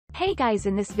Hey guys,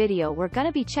 in this video we're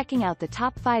gonna be checking out the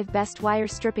top 5 best wire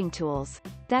stripping tools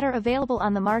that are available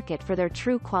on the market for their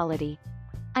true quality.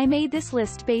 I made this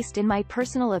list based in my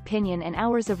personal opinion and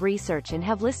hours of research and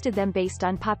have listed them based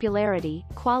on popularity,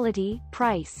 quality,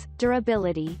 price,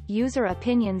 durability, user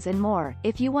opinions and more.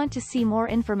 If you want to see more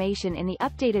information in the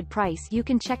updated price, you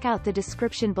can check out the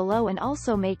description below and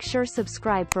also make sure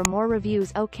subscribe for more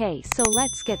reviews. Okay, so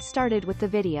let's get started with the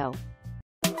video.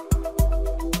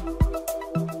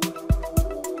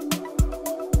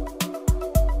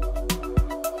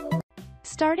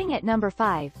 Starting at number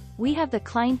 5, we have the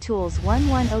Klein Tools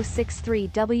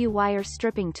 11063W Wire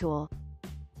Stripping Tool.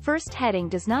 First, heading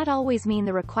does not always mean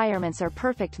the requirements are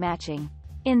perfect matching.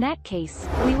 In that case,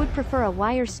 we would prefer a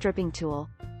wire stripping tool.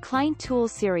 Klein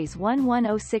Tools Series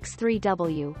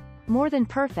 11063W. More than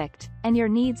perfect, and your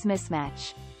needs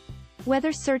mismatch.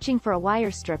 Whether searching for a wire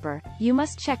stripper, you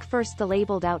must check first the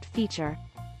labeled out feature.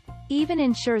 Even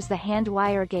ensures the hand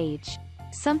wire gauge.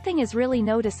 Something is really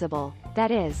noticeable,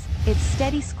 that is, its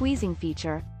steady squeezing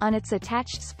feature, on its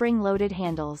attached spring-loaded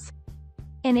handles.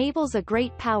 Enables a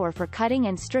great power for cutting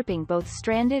and stripping both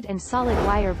stranded and solid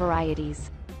wire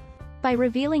varieties. By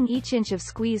revealing each inch of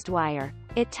squeezed wire,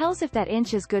 it tells if that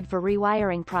inch is good for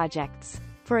rewiring projects,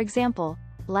 for example,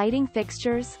 lighting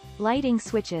fixtures, lighting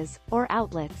switches, or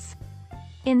outlets.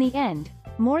 In the end,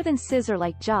 more than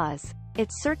scissor-like jaws,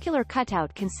 its circular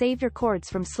cutout can save your cords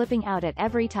from slipping out at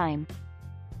every time.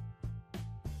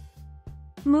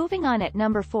 Moving on, at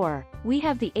number 4, we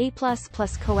have the APlus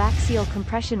Plus Coaxial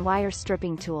Compression Wire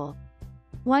Stripping Tool.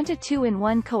 Want a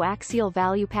 2-in-1 coaxial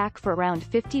value pack for around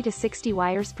 50 to 60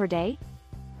 wires per day?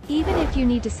 Even if you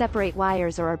need to separate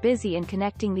wires or are busy in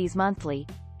connecting these monthly,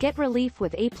 get relief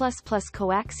with APlus Plus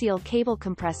Coaxial Cable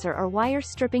Compressor or Wire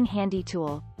Stripping Handy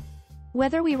Tool.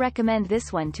 Whether we recommend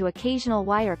this one to occasional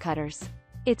wire cutters.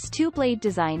 Its two-blade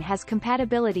design has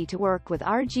compatibility to work with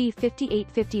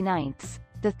RG5859,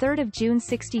 the 3rd of June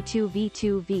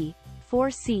 62V2V,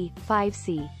 4C,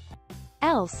 5C.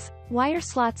 Else, wire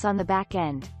slots on the back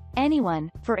end.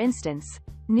 Anyone, for instance,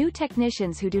 new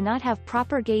technicians who do not have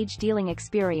proper gauge dealing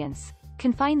experience,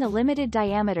 can find the limited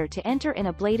diameter to enter in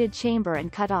a bladed chamber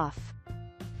and cut off.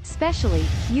 Specially,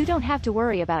 you don't have to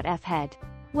worry about F-head.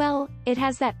 Well, it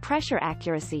has that pressure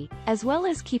accuracy, as well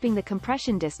as keeping the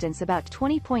compression distance about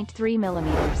 20.3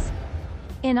 millimeters.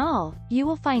 In all, you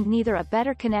will find neither a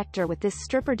better connector with this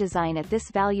stripper design at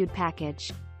this valued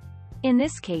package. In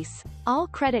this case, all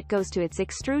credit goes to its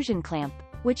extrusion clamp,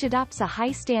 which adopts a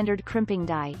high standard crimping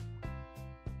die.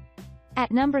 At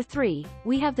number 3,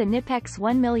 we have the Knipex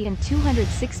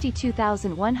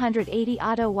 1262180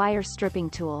 Auto Wire Stripping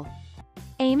Tool.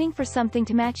 Aiming for something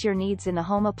to match your needs in the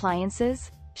home appliances,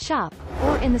 shop,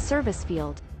 or in the service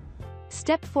field?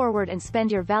 Step forward and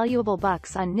spend your valuable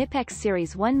bucks on Knipex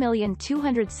Series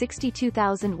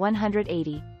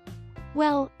 1262180.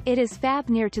 Well, it is fab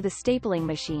near to the stapling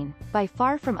machine, by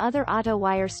far from other auto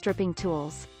wire stripping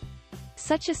tools.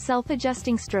 Such a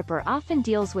self-adjusting stripper often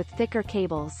deals with thicker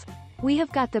cables. We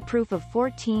have got the proof of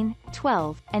 14,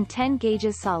 12, and 10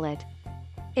 gauges solid.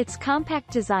 Its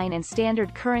compact design and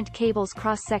standard current cables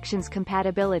cross-sections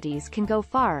compatibilities can go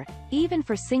far, even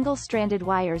for single-stranded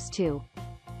wires too.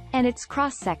 And its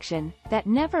cross-section, that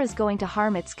never is going to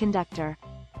harm its conductor.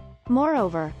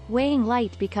 Moreover, weighing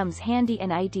light becomes handy and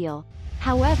ideal.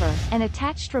 However, an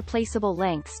attached replaceable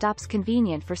length stops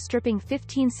convenient for stripping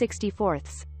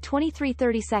 15/64,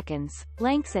 23/32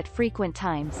 lengths at frequent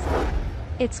times.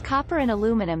 Its copper and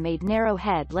aluminum-made narrow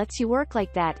head lets you work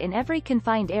like that in every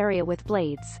confined area with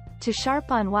blades, to sharp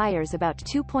on wires about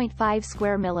 2.5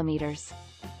 square millimeters.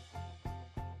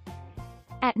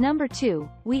 At number 2,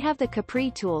 we have the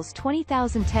Capri Tools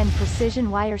 20010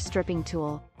 Precision Wire Stripping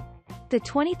Tool. The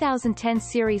 20010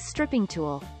 series stripping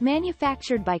tool,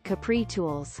 manufactured by Capri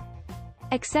Tools.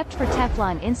 Except for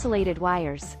Teflon insulated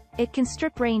wires, it can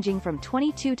strip ranging from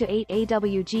 22 to 8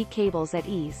 AWG cables at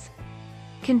ease.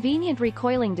 Convenient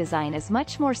recoiling design is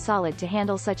much more solid to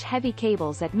handle such heavy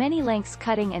cables at many lengths,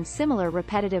 cutting and similar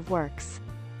repetitive works.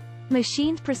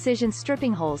 Machined precision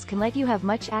stripping holes can let you have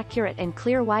much accurate and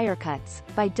clear wire cuts,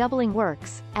 by doubling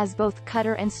works, as both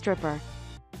cutter and stripper.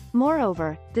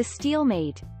 Moreover, the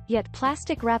steel-made, yet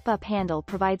plastic wrap-up handle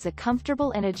provides a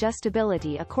comfortable and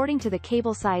adjustability according to the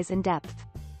cable size and depth.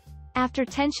 After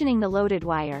tensioning the loaded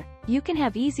wire, you can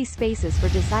have easy spaces for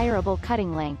desirable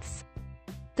cutting lengths.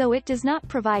 Though it does not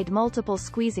provide multiple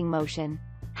squeezing motion.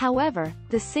 However,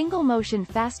 the single motion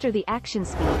faster the action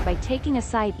speed by taking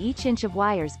aside each inch of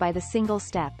wires by the single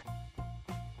step.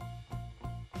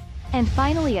 And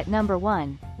finally, at number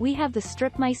 1, we have the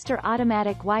StripMeister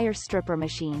Automatic Wire Stripper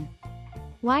Machine.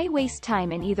 Why waste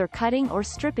time in either cutting or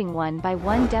stripping one by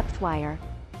one depth wire?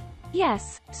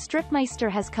 Yes,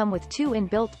 StripMeister has come with 2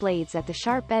 inbuilt blades at the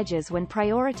sharp edges when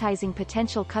prioritizing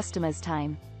potential customers'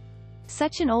 time.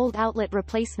 Such an old outlet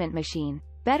replacement machine,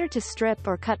 better to strip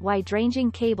or cut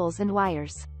wide-ranging cables and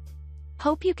wires.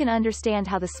 Hope you can understand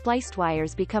how the spliced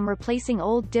wires become replacing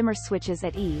old dimmer switches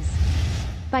at ease.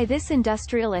 By this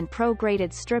industrial and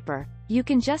pro-graded stripper, you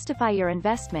can justify your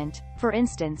investment, for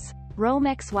instance,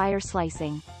 Romex wire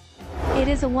slicing. It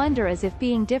is a wonder as if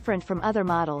being different from other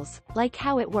models, like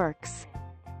how it works.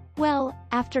 Well,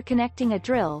 after connecting a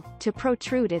drill, to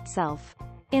protrude itself.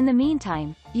 In the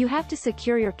meantime, you have to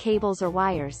secure your cables or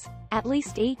wires, at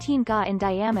least 18 ga in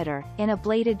diameter, in a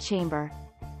bladed chamber.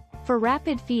 For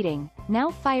rapid feeding, now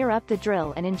fire up the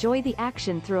drill and enjoy the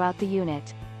action throughout the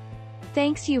unit.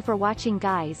 Thanks you for watching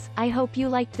guys, I hope you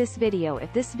liked this video.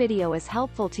 If this video is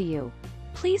helpful to you,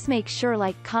 please make sure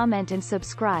like, comment and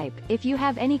subscribe. If you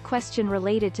have any question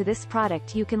related to this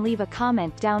product you can leave a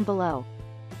comment down below.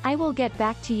 I will get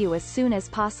back to you as soon as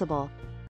possible.